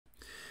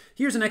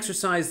Here's an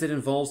exercise that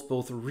involves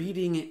both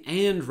reading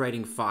and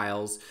writing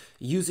files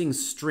using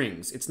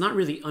strings. It's not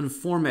really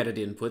unformatted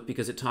input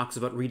because it talks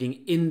about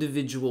reading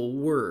individual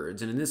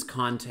words. And in this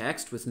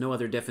context, with no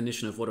other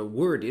definition of what a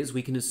word is,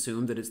 we can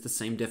assume that it's the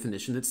same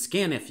definition that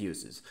scanf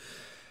uses.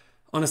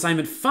 On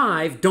assignment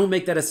 5, don't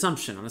make that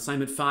assumption. On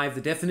assignment 5,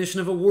 the definition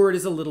of a word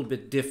is a little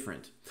bit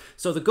different.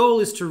 So the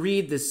goal is to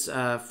read this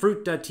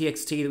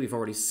fruit.txt that we've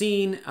already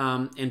seen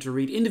and to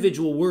read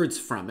individual words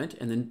from it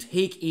and then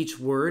take each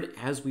word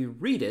as we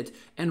read it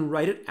and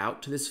write it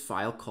out to this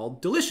file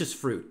called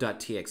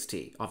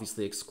deliciousfruit.txt,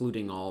 obviously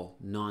excluding all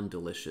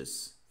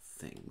non-delicious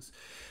things.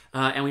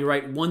 And we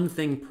write one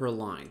thing per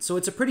line. So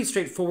it's a pretty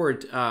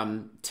straightforward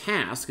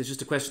task. It's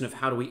just a question of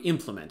how do we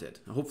implement it.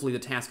 Hopefully the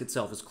task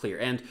itself is clear.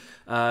 And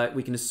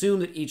we can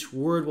assume that each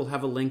word will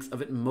have a length of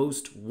at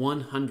most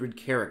 100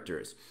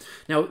 characters.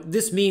 Now,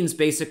 this means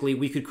basically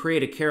we could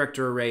create a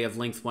character array of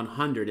length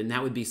 100, and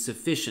that would be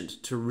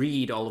sufficient to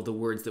read all of the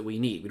words that we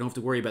need. We don't have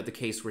to worry about the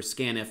case where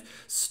scanf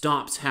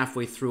stops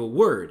halfway through a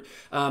word.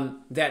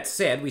 That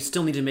said, we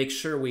still need to make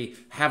sure we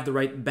have the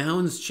right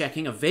bounds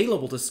checking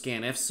available to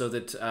scanf so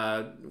that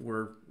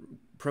we're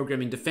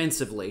programming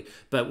defensively,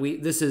 but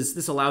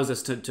this allows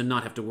us to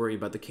not have to worry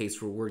about the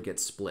case where a word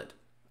gets split.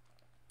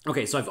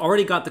 Okay, so I've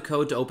already got the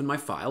code to open my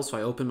file, so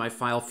I open my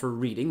file for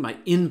reading, my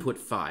input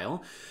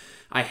file.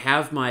 I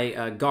have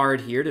my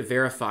guard here to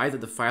verify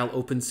that the file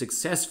opened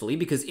successfully,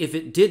 because if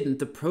it didn't,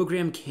 the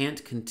program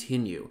can't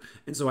continue.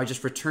 And so I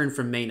just return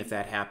from main if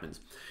that happens.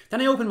 Then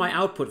I open my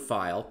output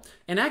file,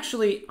 and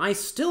actually I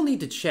still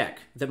need to check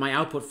that my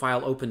output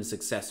file opened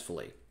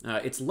successfully.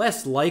 It's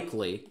less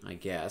likely, I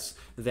guess,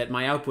 that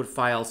my output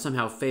file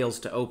somehow fails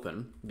to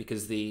open,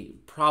 because the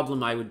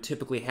problem I would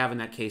typically have in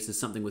that case is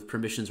something with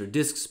permissions or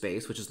disk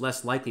space, which is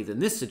less likely than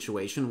this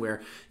situation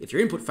where if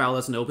your input file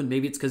doesn't open,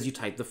 maybe it's because you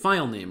typed the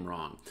file name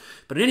wrong.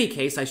 But in any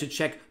case, I should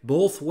check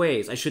both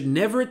ways. I should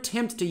never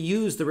attempt to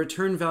use the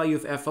return value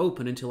of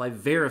fopen until I've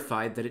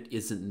verified that it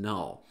isn't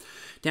null.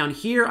 Down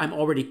here, I'm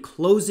already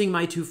closing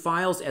my two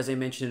files, as I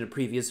mentioned in a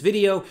previous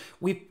video.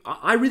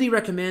 I really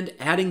recommend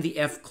adding the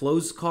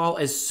fclose call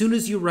as soon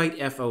as you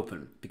write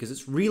fopen, because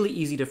it's really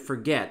easy to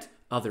forget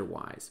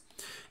otherwise.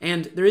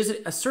 And there is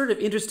a sort of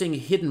interesting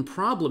hidden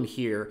problem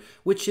here,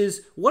 which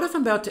is, what if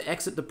I'm about to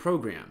exit the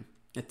program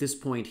at this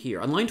point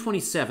here? On line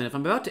 27, if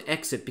I'm about to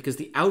exit because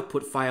the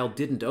output file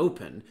didn't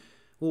open,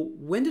 well,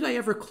 when did I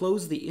ever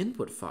close the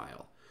input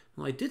file?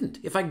 Well, I didn't.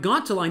 If I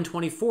got to line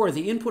 24,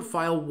 the input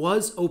file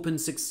was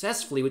opened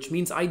successfully, which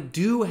means I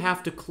do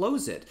have to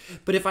close it.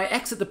 But if I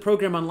exit the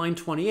program on line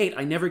 28,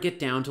 I never get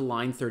down to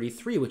line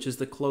 33, which is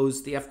the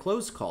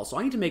fclose call. So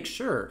I need to make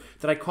sure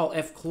that I call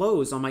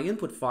fclose on my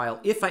input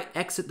file if I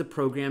exit the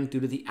program due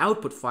to the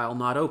output file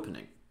not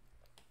opening.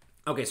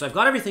 Okay, so I've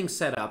got everything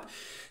set up.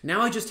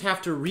 Now I just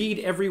have to read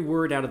every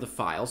word out of the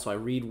file. So I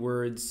read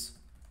words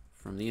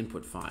from the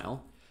input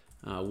file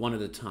one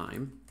at a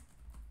time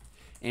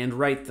and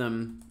write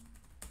them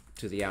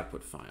to the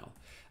output file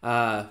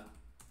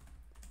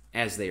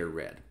as they are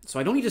read. So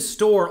I don't need to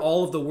store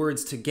all of the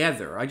words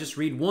together. I just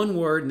read one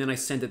word and then I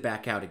send it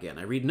back out again.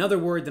 I read another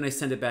word, then I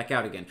send it back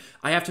out again.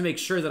 I have to make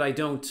sure that I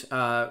don't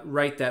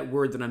write that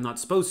word that I'm not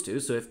supposed to.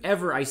 So if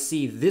ever I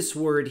see this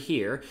word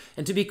here,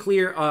 and to be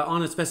clear,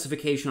 on a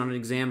specification on an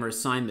exam or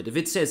assignment, if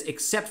it says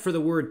except for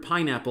the word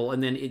pineapple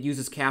and then it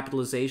uses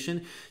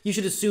capitalization, you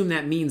should assume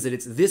that means that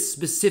it's this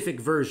specific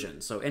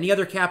version. So any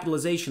other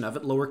capitalization of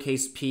it,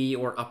 lowercase p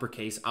or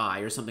uppercase I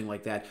or something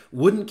like that,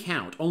 wouldn't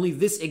count. Only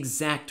this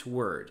exact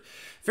word.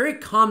 Very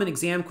common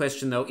exam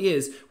question, though,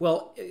 is,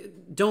 well,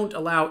 don't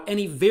allow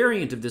any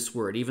variant of this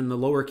word, even the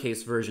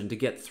lowercase version, to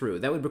get through.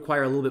 That would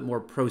require a little bit more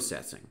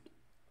processing.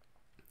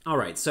 All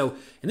right, so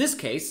in this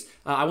case,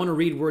 I want to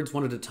read words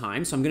one at a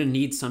time, so I'm going to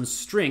need some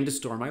string to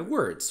store my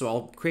words. So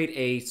I'll create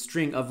a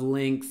string of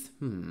length,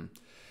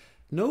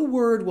 no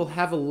word will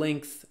have a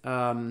length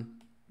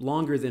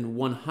longer than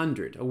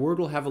 100. A word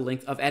will have a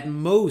length of at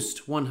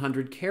most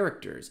 100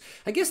 characters.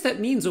 I guess that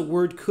means a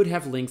word could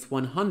have length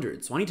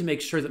 100. So I need to make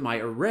sure that my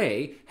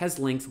array has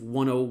length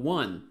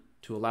 101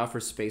 to allow for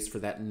space for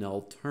that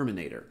null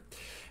terminator.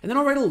 And then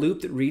I'll write a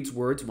loop that reads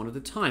words one at a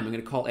time. I'm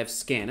going to call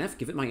fscanf,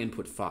 give it my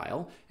input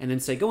file, and then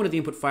say go into the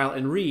input file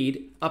and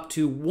read up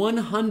to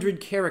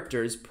 100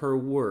 characters per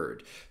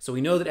word. So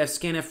we know that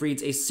fscanf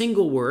reads a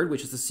single word,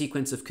 which is a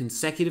sequence of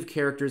consecutive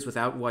characters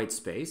without white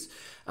space,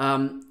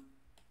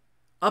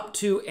 up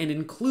to and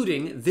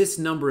including this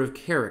number of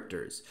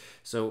characters.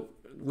 So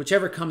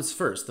whichever comes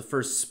first, the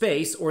first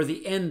space or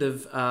the end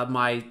of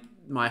my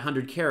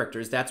 100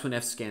 characters, that's when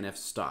fscanf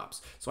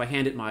stops. So I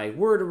hand it my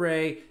word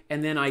array,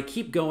 and then I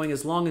keep going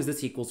as long as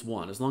this equals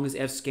 1, as long as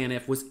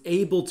fscanf was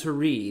able to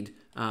read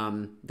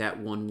that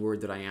one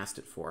word that I asked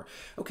it for.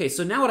 Okay,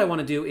 so now what I want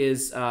to do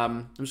is,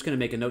 I'm just going to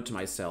make a note to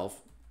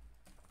myself.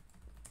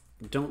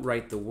 Don't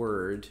write the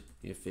word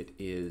if it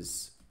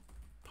is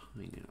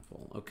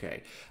Pineapple.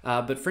 Okay.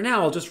 But for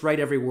now, I'll just write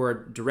every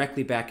word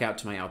directly back out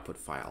to my output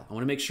file. I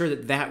want to make sure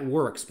that that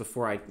works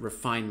before I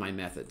refine my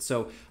method.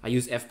 So I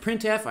use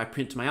fprintf. I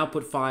print to my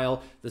output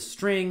file the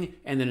string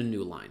and then a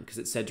new line because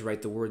it said to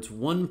write the words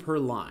one per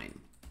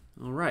line.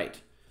 All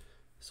right.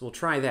 So we'll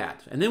try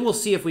that. And then we'll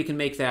see if we can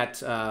make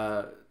that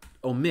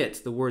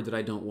omit the word that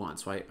I don't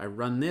want. So I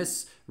run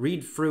this,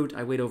 read fruit.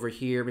 I wait over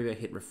here. Maybe I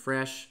hit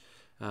refresh.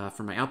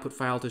 For my output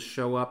file to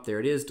show up. There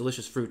it is,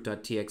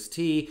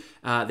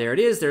 deliciousfruit.txt. There it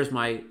is, there's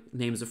my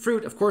names of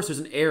fruit. Of course, there's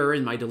an error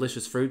in my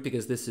delicious fruit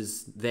because this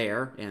is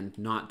there and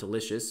not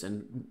delicious,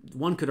 and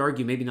one could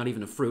argue maybe not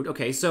even a fruit.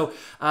 Okay, so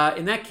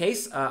in that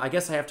case, I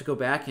guess I have to go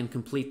back and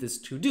complete this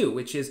to-do,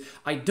 which is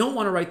I don't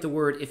want to write the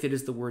word if it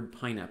is the word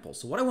pineapple.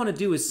 So what I want to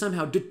do is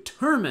somehow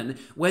determine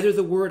whether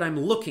the word I'm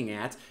looking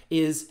at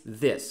is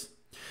this.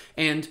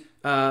 And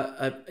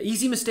an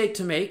easy mistake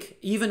to make,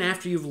 even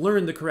after you've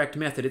learned the correct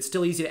method, it's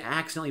still easy to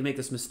accidentally make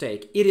this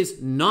mistake. It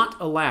is not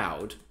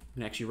allowed, you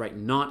can actually write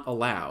not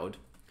allowed,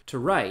 to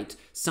write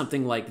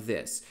something like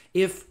this.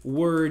 If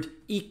word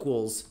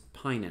equals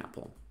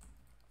pineapple.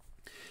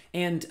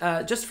 And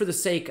just for the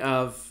sake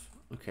of,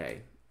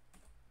 okay,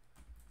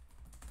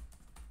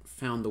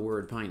 found the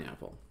word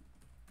pineapple.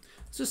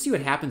 Let's just see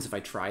what happens if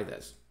I try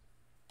this.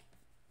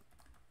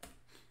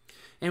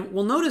 And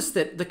we'll notice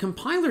that the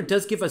compiler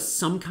does give us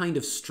some kind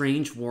of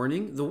strange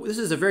warning. This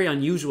is a very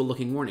unusual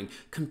looking warning.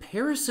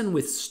 Comparison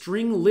with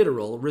string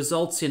literal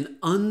results in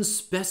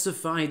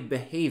unspecified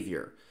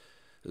behavior.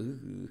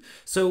 Ooh.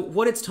 So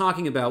what it's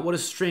talking about, what a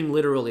string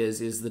literal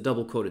is the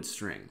double-quoted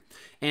string.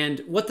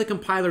 And what the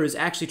compiler is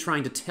actually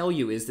trying to tell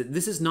you is that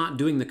this is not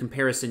doing the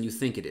comparison you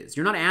think it is.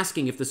 You're not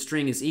asking if the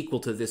string is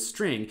equal to this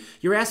string.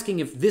 You're asking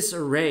if this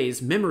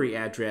array's memory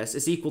address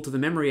is equal to the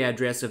memory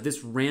address of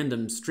this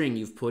random string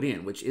you've put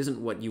in, which isn't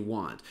what you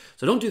want.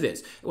 So don't do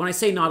this. When I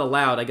say not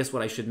allowed, I guess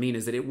what I should mean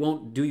is that it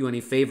won't do you any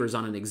favors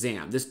on an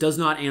exam. This does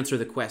not answer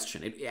the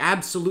question. It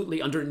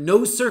absolutely, under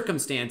no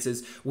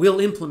circumstances, will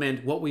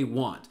implement what we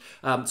want.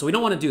 So we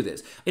don't want to do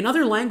this. In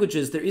other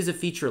languages, there is a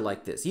feature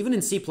like this. Even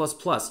in C++,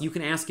 you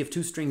can ask if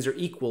two strings are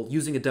equal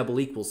using a double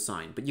equals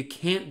sign, but you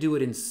can't do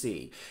it in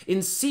C.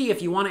 In C,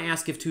 if you want to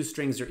ask if two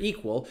strings are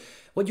equal,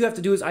 what you have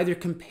to do is either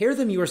compare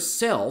them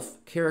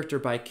yourself, character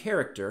by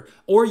character,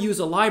 or use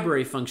a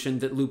library function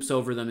that loops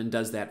over them and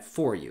does that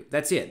for you.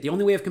 That's it. The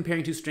only way of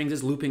comparing two strings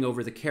is looping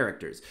over the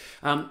characters.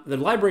 The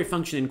library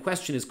function in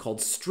question is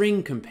called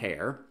string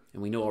compare,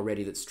 and we know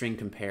already that string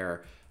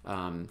compare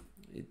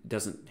it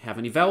doesn't have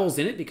any vowels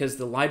in it because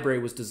the library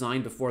was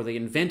designed before they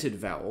invented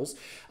vowels.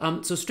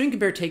 So string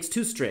compare takes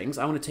two strings.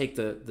 I want to take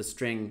the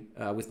string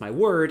with my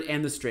word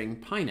and the string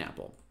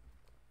pineapple.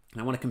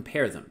 And I want to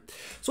compare them.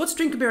 So what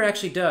string compare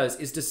actually does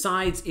is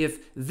decides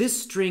if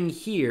this string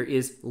here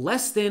is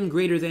less than,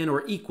 greater than,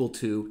 or equal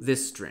to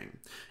this string.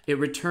 It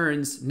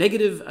returns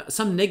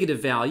some negative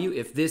value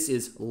if this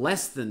is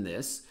less than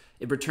this.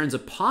 It returns a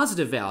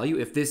positive value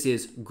if this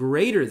is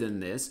greater than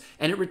this.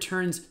 And it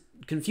returns,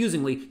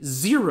 confusingly,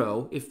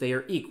 0 if they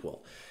are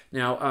equal.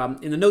 Now,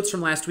 in the notes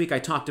from last week, I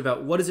talked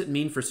about what does it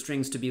mean for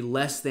strings to be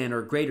less than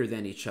or greater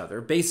than each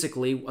other.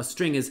 Basically, a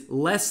string is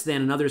less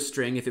than another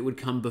string if it would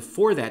come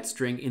before that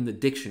string in the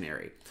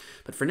dictionary.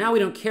 But for now, we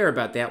don't care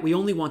about that. We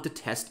only want to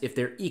test if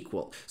they're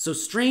equal. So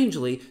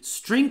strangely,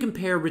 string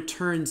compare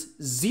returns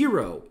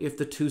 0 if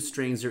the two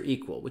strings are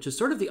equal, which is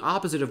sort of the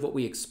opposite of what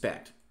we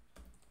expect.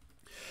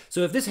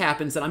 So if this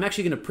happens, then I'm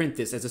actually going to print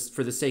this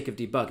for the sake of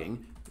debugging.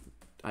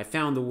 I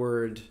found the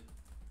word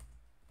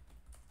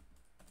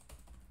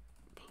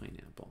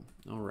pineapple.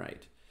 All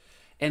right.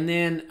 And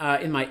then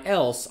in my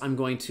else, I'm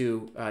going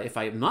to, if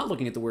I'm not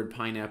looking at the word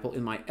pineapple,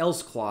 in my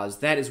else clause,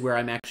 that is where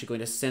I'm actually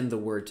going to send the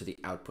word to the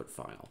output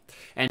file.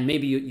 And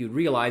maybe you'd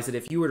realize that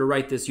if you were to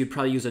write this, you'd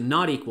probably use a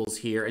not equals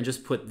here and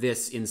just put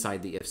this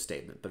inside the if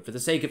statement. But for the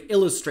sake of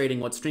illustrating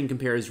what string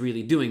compare is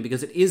really doing,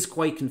 because it is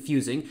quite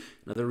confusing,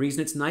 another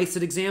reason it's nice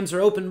that exams are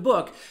open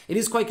book, it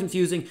is quite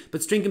confusing,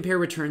 but string compare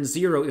returns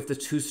 0 if the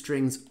two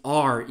strings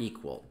are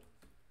equal.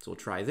 So we'll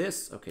try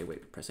this. Okay,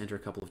 wait, press enter a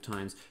couple of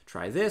times.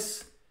 Try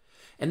this.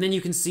 And then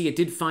you can see it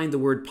did find the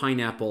word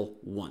pineapple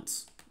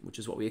once, which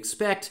is what we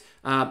expect.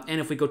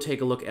 And if we go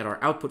take a look at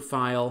our output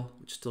file,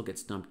 which still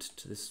gets dumped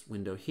to this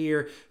window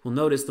here, we'll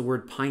notice the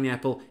word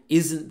pineapple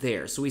isn't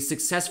there. So we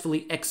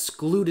successfully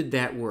excluded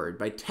that word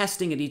by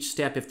testing at each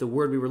step if the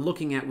word we were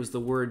looking at was the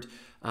word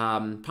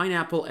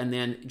pineapple, and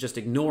then just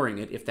ignoring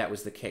it if that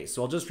was the case.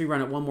 So I'll just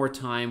rerun it one more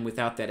time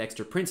without that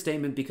extra print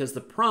statement because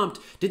the prompt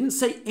didn't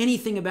say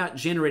anything about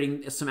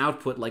generating some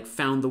output like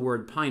found the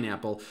word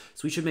pineapple.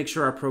 So we should make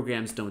sure our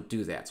programs don't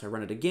do that. So I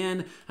run it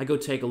again. I go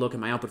take a look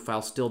and my output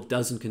file still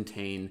doesn't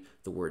contain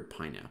the word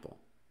pineapple.